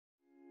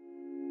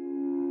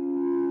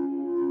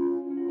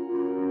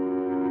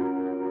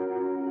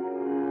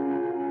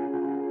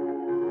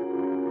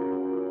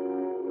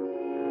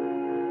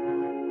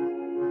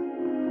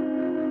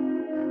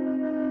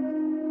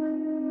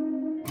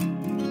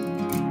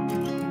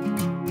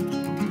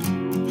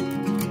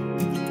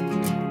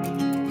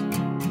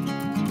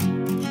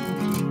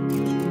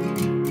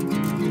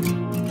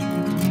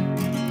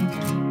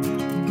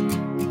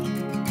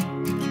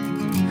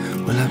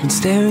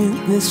staring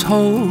at this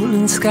hole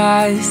in the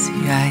sky.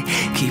 See, I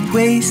keep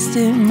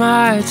wasting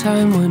my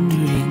time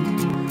wondering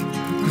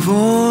of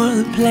all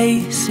the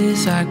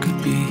places I could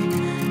be.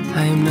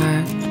 I am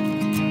not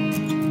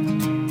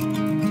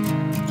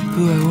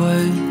who I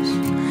was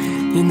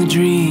in the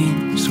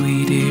dreams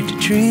we dare to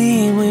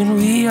dream when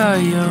we are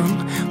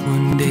young.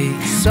 One day,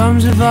 the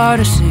sums of our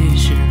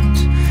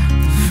decisions,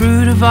 the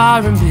fruit of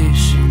our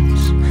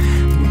ambitions,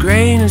 a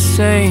grain of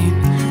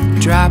sand, a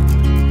drop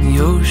in the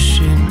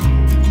ocean.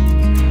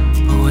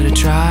 Oh, what a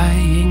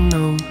trying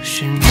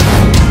notion.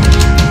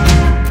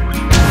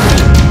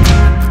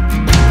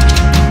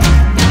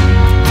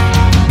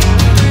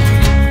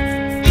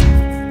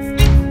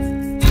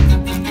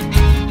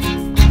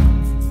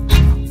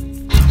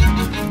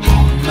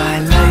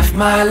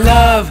 My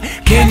love,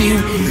 can you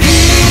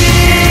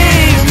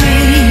hear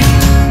me?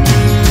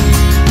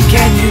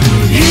 Can you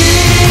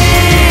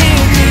hear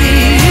me?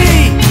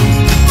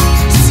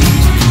 See,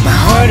 my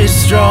heart is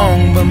strong,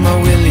 but my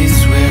will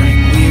is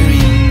wearing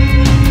weary.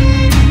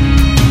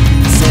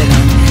 Said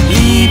I'm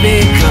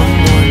leaving come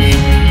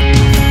morning.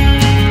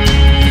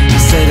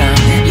 Said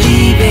I'm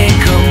leaving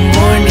come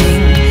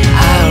morning.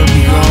 I'll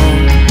be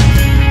gone,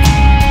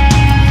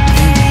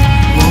 and it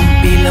won't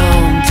be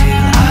long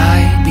till I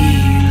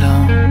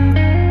belong.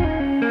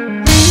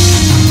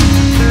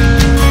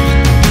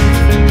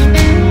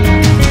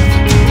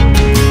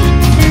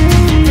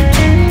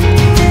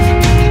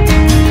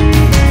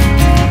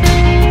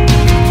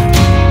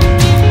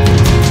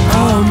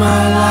 All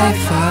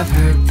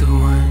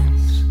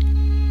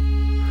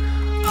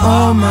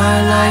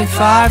my life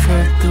I've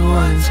hurt the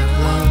ones I've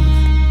loved,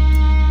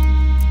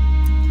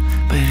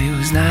 but it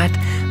was not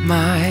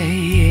my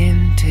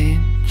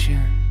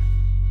intention.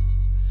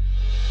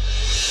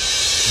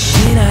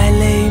 When I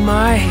lay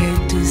my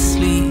head to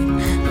sleep,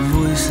 the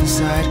voice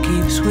inside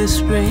keeps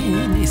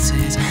whispering. It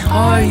says,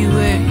 are you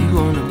where you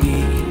wanna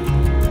be?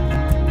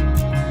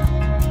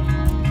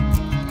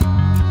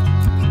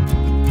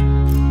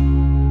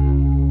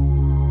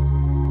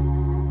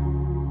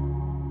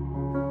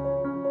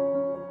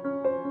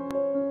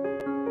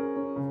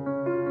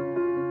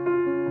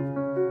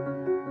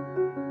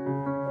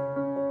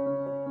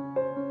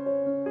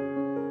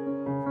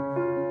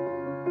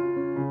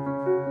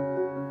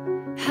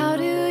 How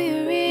do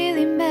you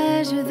really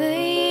measure the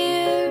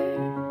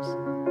years?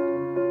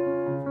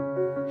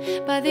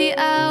 By the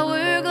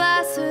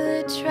hourglass of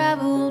the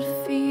traveled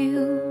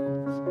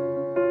fields,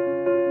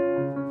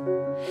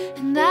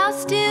 and I'll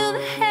steal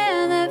the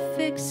hand that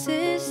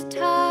fixes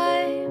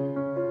time,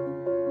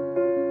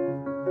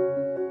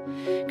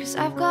 'cause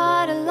I've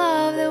got a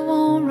love that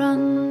won't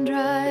run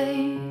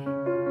dry.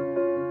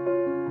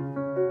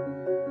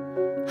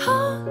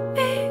 Hold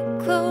me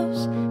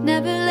close,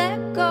 never let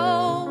go.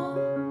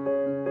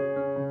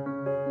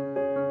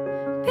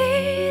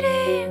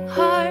 Beating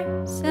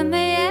hearts and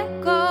they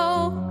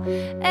echo,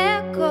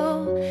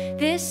 echo.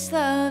 This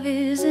love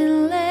is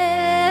endless.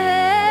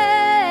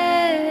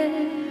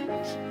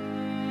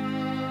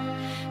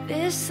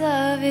 This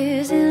love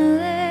is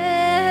endless.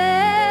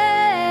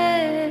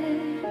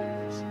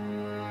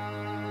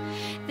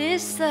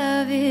 This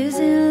love is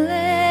endless.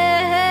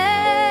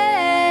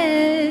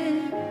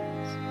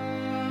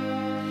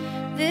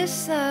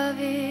 This love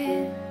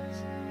is,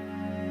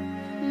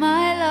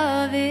 my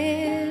love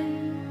is.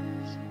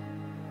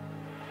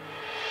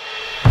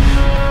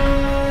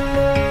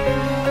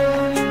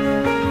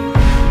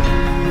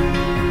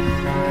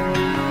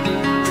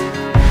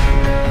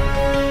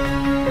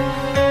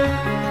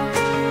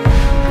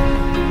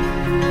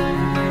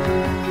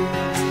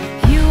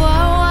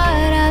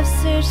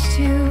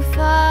 To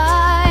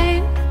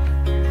find,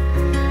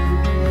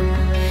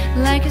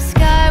 like a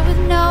sky with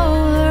no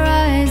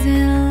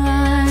horizon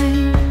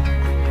line.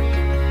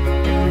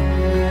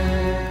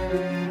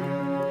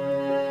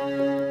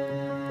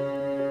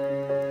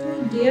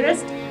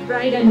 Dearest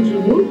bride and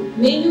groom,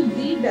 may you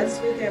be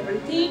blessed with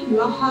everything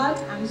your heart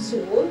and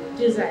soul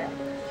desire.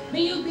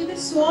 May you be the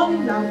swan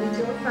in love with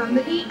your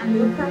family and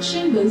your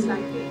passion burns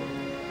like it.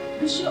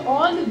 Wish you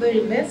all the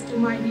very best to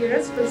my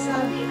dearest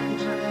Prasadi and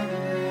Chavindu.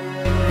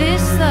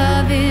 This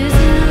love is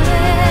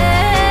endless.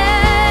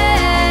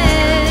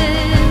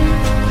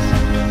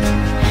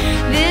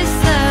 This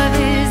love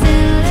is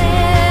endless.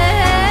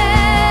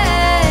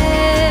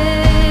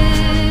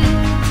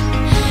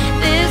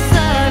 This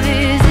love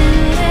is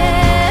endless.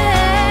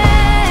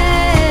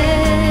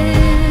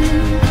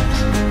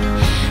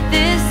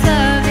 This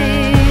love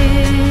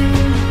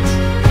is,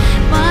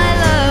 my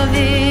love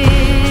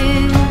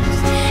is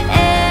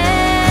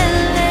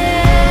endless.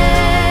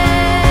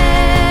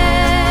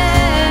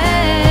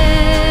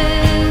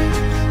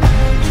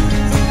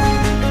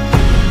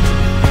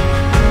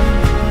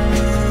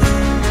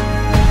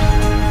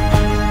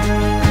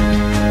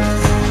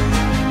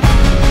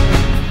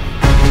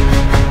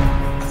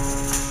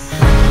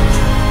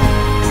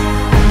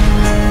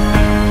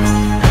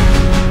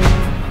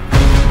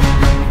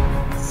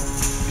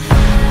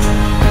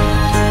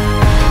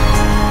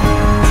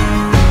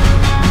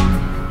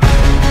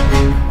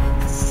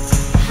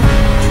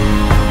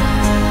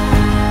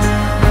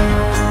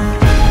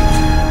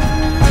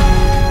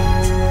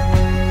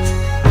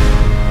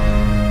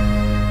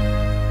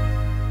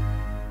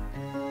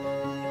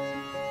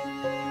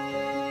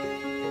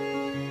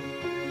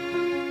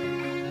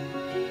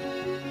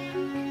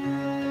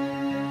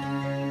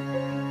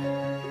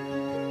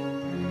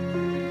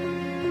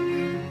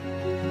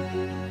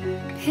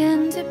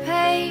 in the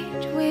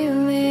page we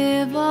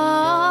live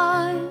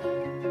on.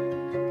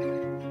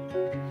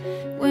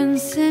 When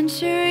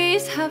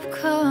centuries have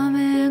come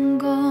and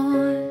gone,